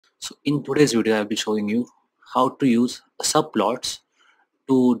So in today's video, I'll be showing you how to use subplots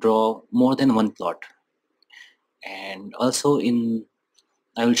to draw more than one plot, and also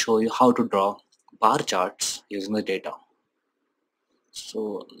I will show you how to draw bar charts using the data.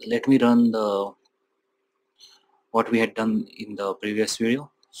 So let me run the what we had done in the previous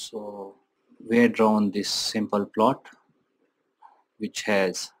video. So we had drawn this simple plot which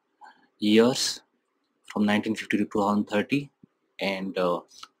has years from 1950 to 2030 and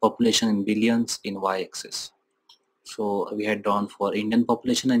population in billions in y-axis. So we had drawn for Indian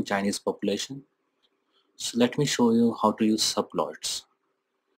population and Chinese population. So let me show you how to use subplots.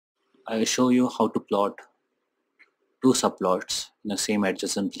 I will show you how to plot two subplots in the same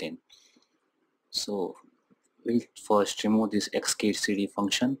adjacent plane. So we'll first remove this xkcd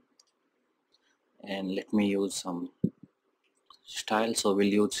function and let me use some style. So we'll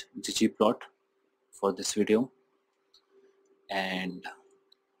use ggplot for this video, and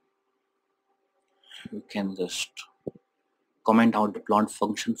you can just comment out the plot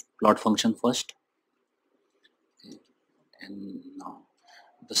function first. And now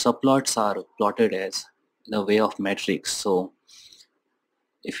the subplots are plotted as in a way of matrix. So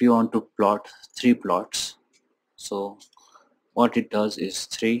if you want to plot three plots, so what it does is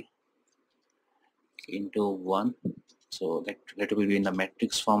 3 into 1, so that will be in the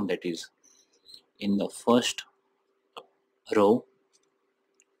matrix form. That is, in the first row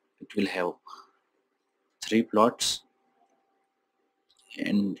it will have 3 plots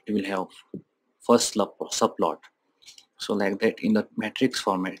and it will have first subplot. So like that, in the matrix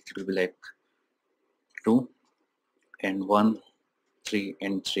format it will be like 2 and 1, 3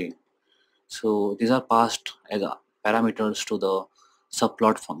 and 3. So these are passed as parameters to the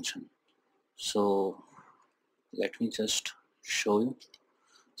subplot function. So let me just show you.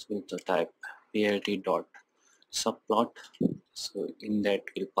 So we'll type plt.subplot. So in that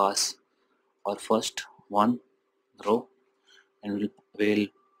we'll pass our first one row and we'll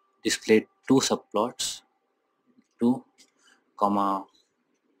display two subplots, 2 comma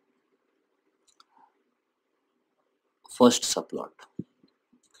first subplot.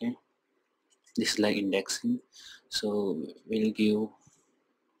 Okay, this is like indexing. So we'll give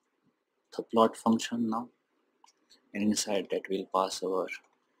the plot function now, and inside that we'll pass our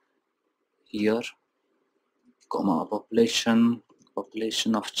year, comma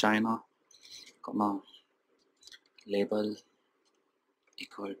population of China, comma label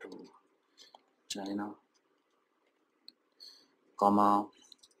equal to China, comma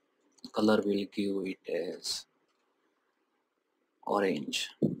color will give it as orange,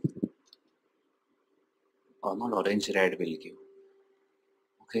 or not orange, red will give.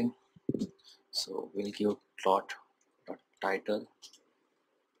 Okay, so we'll give plot title,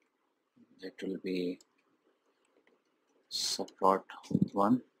 that will be subplot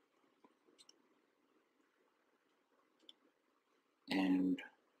 1, and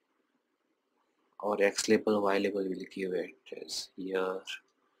our x label, y label will give it as year,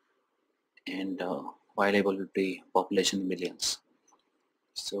 and y label will be population millions.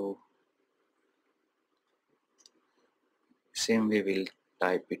 So same way we'll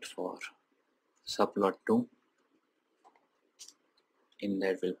type it for subplot 2. In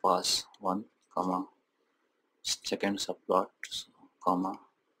that we'll pass 1 comma second subplot, comma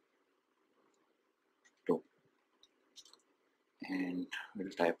 2, and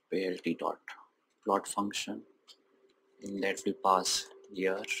we'll type plt.plot function. In that we pass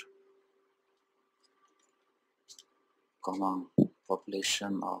year, comma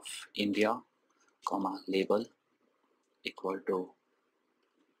population of India, comma label equal to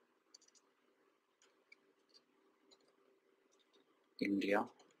India,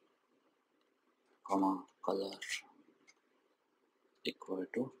 comma color equal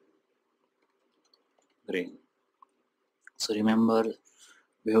to green. So remember,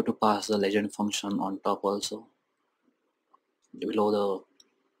 we have to pass the legend function on top also, below the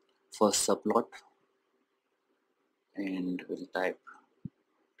first subplot, and we'll type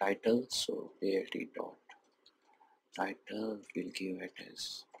title. So plt.title will give it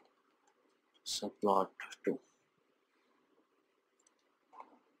as subplot 2.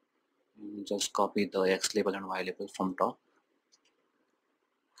 And just copy the x label and y label from top.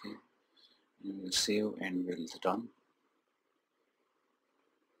 Okay, and we'll save and we'll run.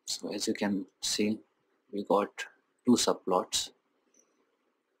 So as you can see, we got 2 subplots,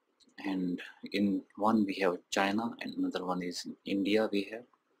 and in one we have China and another one is India we have.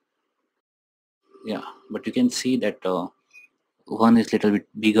 Yeah, but you can see that one is little bit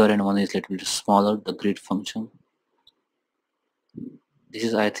bigger and one is little bit smaller, the grid function. This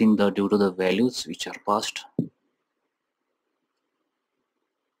is, I think, due to the values which are passed.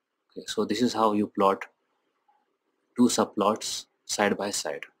 Okay, so this is how you plot two subplots side by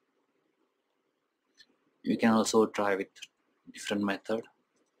side. You can also try with different method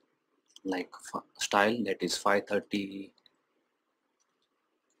like style, that is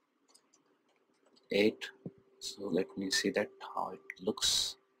 538. So let me see that how it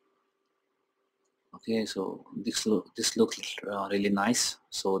looks. Okay, so this looks really nice.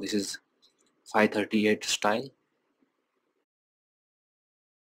 So this is 538 style.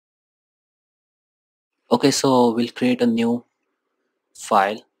 Okay, so we'll create a new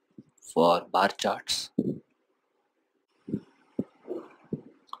file for bar charts.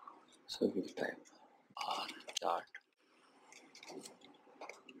 So we'll type bar chart.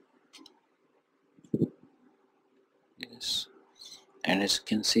 Yes, and as you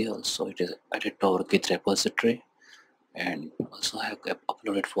can see, also it is added to our Git repository, and also I have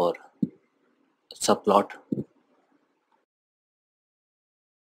uploaded for subplot.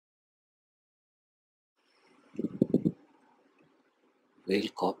 We'll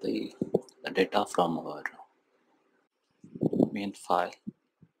copy the data from our main file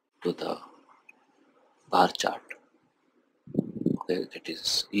to the bar chart. Okay, that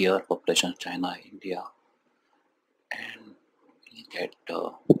is year, population, China, India, and we'll get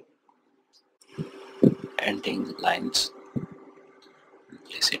ending lines.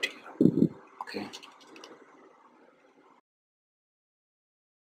 Place it here. Okay,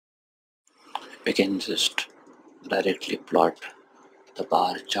 we can just directly plot the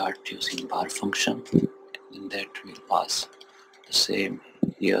bar chart using bar function. In that we'll pass the same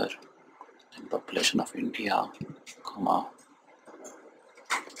year and population of India, comma,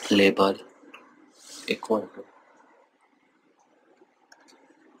 label equal to,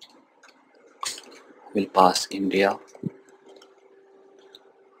 we'll pass India,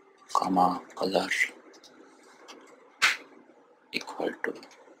 comma, color equal to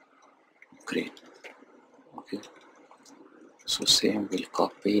green. Okay, so same we'll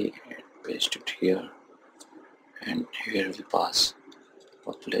copy and paste it here, and here we pass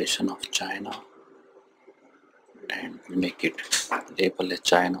population of China and we make it label as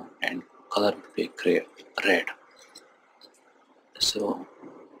China, and color will be gray, red. So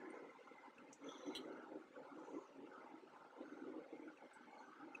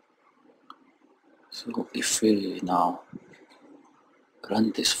if we now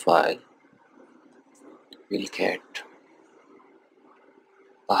run this file, we'll get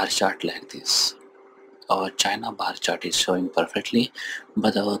bar chart like this. Our China bar chart is showing perfectly,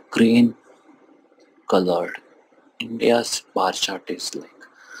 but our green colored India's bar chart is like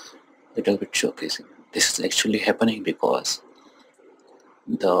little bit showcasing. This is actually happening because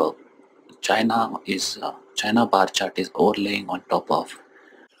the China bar chart is overlaying on top of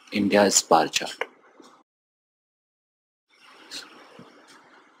India's bar chart.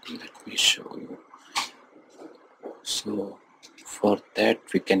 Let me show you. So for that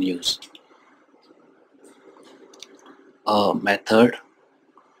we can use a method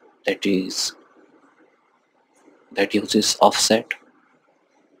that uses offset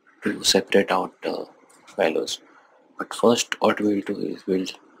to separate out the values. But first what we'll do is we'll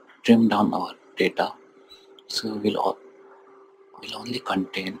trim down our data, so will only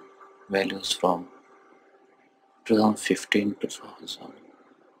contain values from 2015 to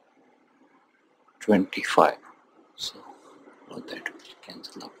 2025. So for that we'll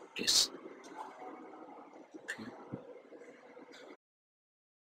cancel out this. Okay.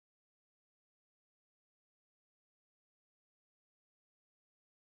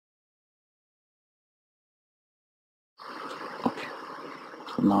 Okay,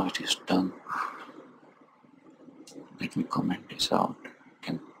 so now it is done. Let me comment this out. You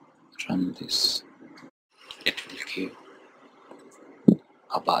can run this. It will give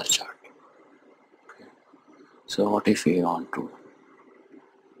a bar chart. Okay. So what if we want to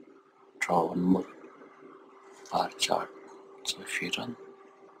draw one more bar chart? So if we run,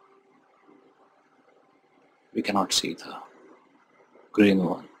 we cannot see the green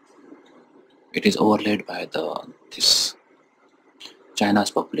one. It is overlaid by this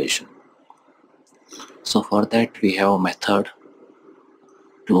China's population. So for that we have a method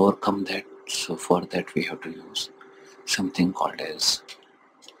to overcome that. So for that we have to use something called as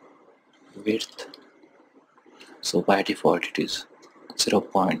width. So by default it is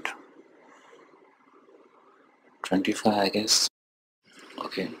 0.25, I guess.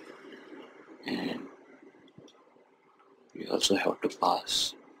 Okay, and we also have to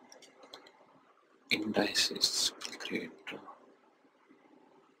pass indices. We create a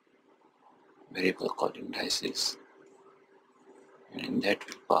variable called indices, and in that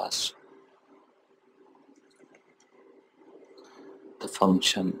we pass the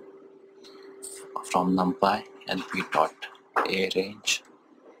function from numpy and p dot a range,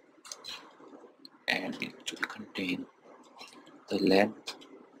 and it will contain the length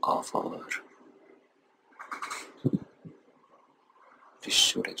of our. This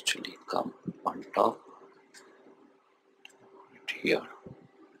should actually come on top right here.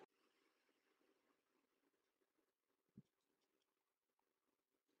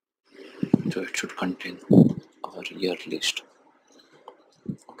 So it should contain our year list.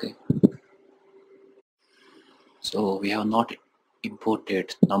 Okay. So we have not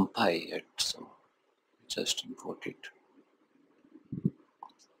imported numpy yet, so just import it.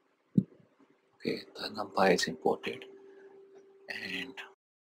 Okay, the numpy is imported, and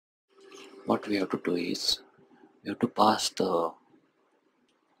what we have to do is we have to pass the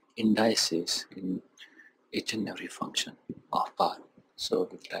indices in each and every function of bar. So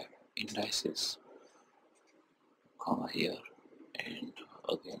we'll type indices, comma here, and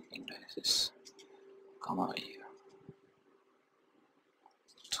again indices, comma here.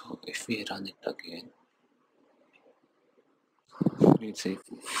 So if we run it again, it's a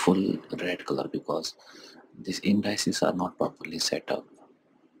full red color because these indices are not properly set up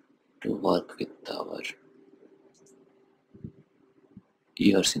to work with our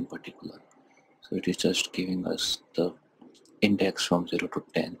years in particular. So it is just giving us the index from 0 to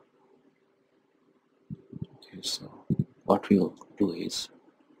 10. Okay, so what we will do is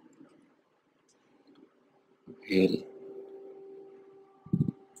we'll,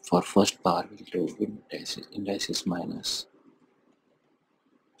 for first bar we'll do indices minus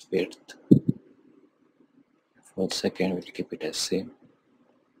width. For the second we'll keep it as same,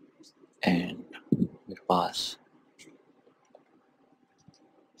 and we'll pass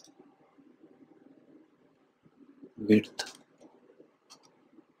width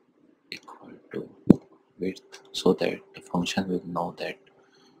equal to width, so that the function will know that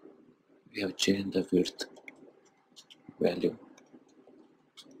we have changed the width value.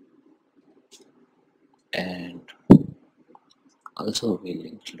 And also we'll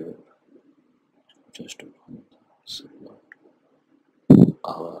include, just to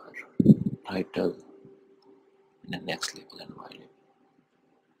our title in the next label and y label.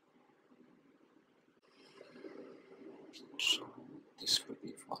 So this will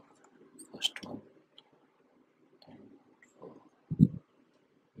be for first one, and for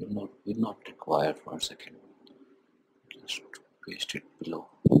will not require for second one. Just paste it below.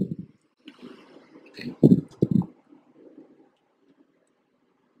 Okay.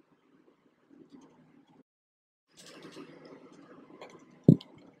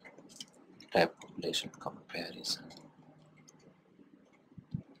 Type population comparison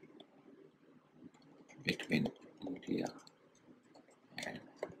between India and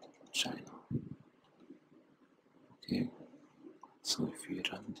China. Okay, so if we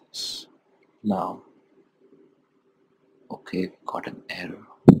run this now, okay, we got an error.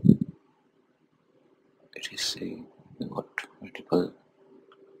 It is saying we got multiple.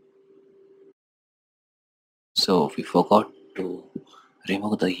 So we forgot to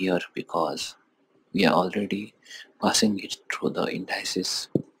remove the year because we are already passing it through the indices.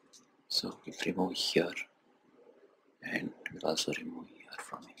 So we'll remove here, and we'll also remove here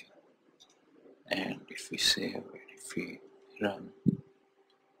from here. And if we save and if we run,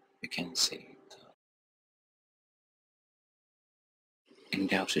 we can see the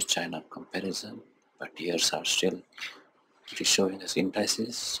India versus China comparison, but years are still showing as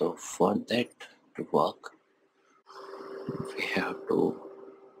indices. So for that to work, we have to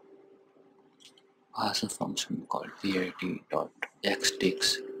pass a function called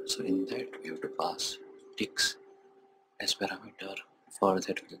pid.xticks. So in that we have to pass ticks as parameter. For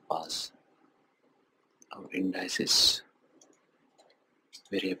that we'll pass our indices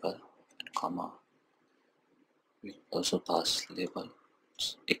variable and comma. We'll also pass label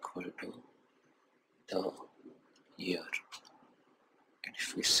equal to the year. And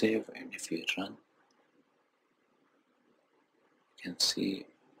if we save and if we run, you can see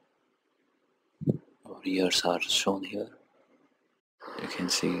our years are shown here. You can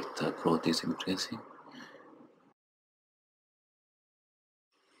see the growth is increasing,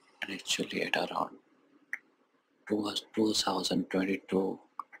 and actually at around 2022,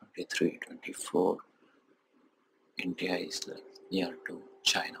 23, 24, India is like near to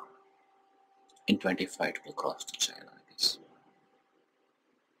China. In 25 it will cross to China, I guess.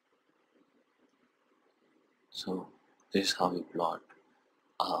 So this is how we plot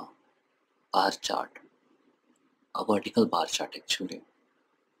a bar chart, a vertical bar chart actually.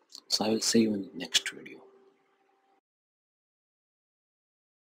 So I will see you in the next video.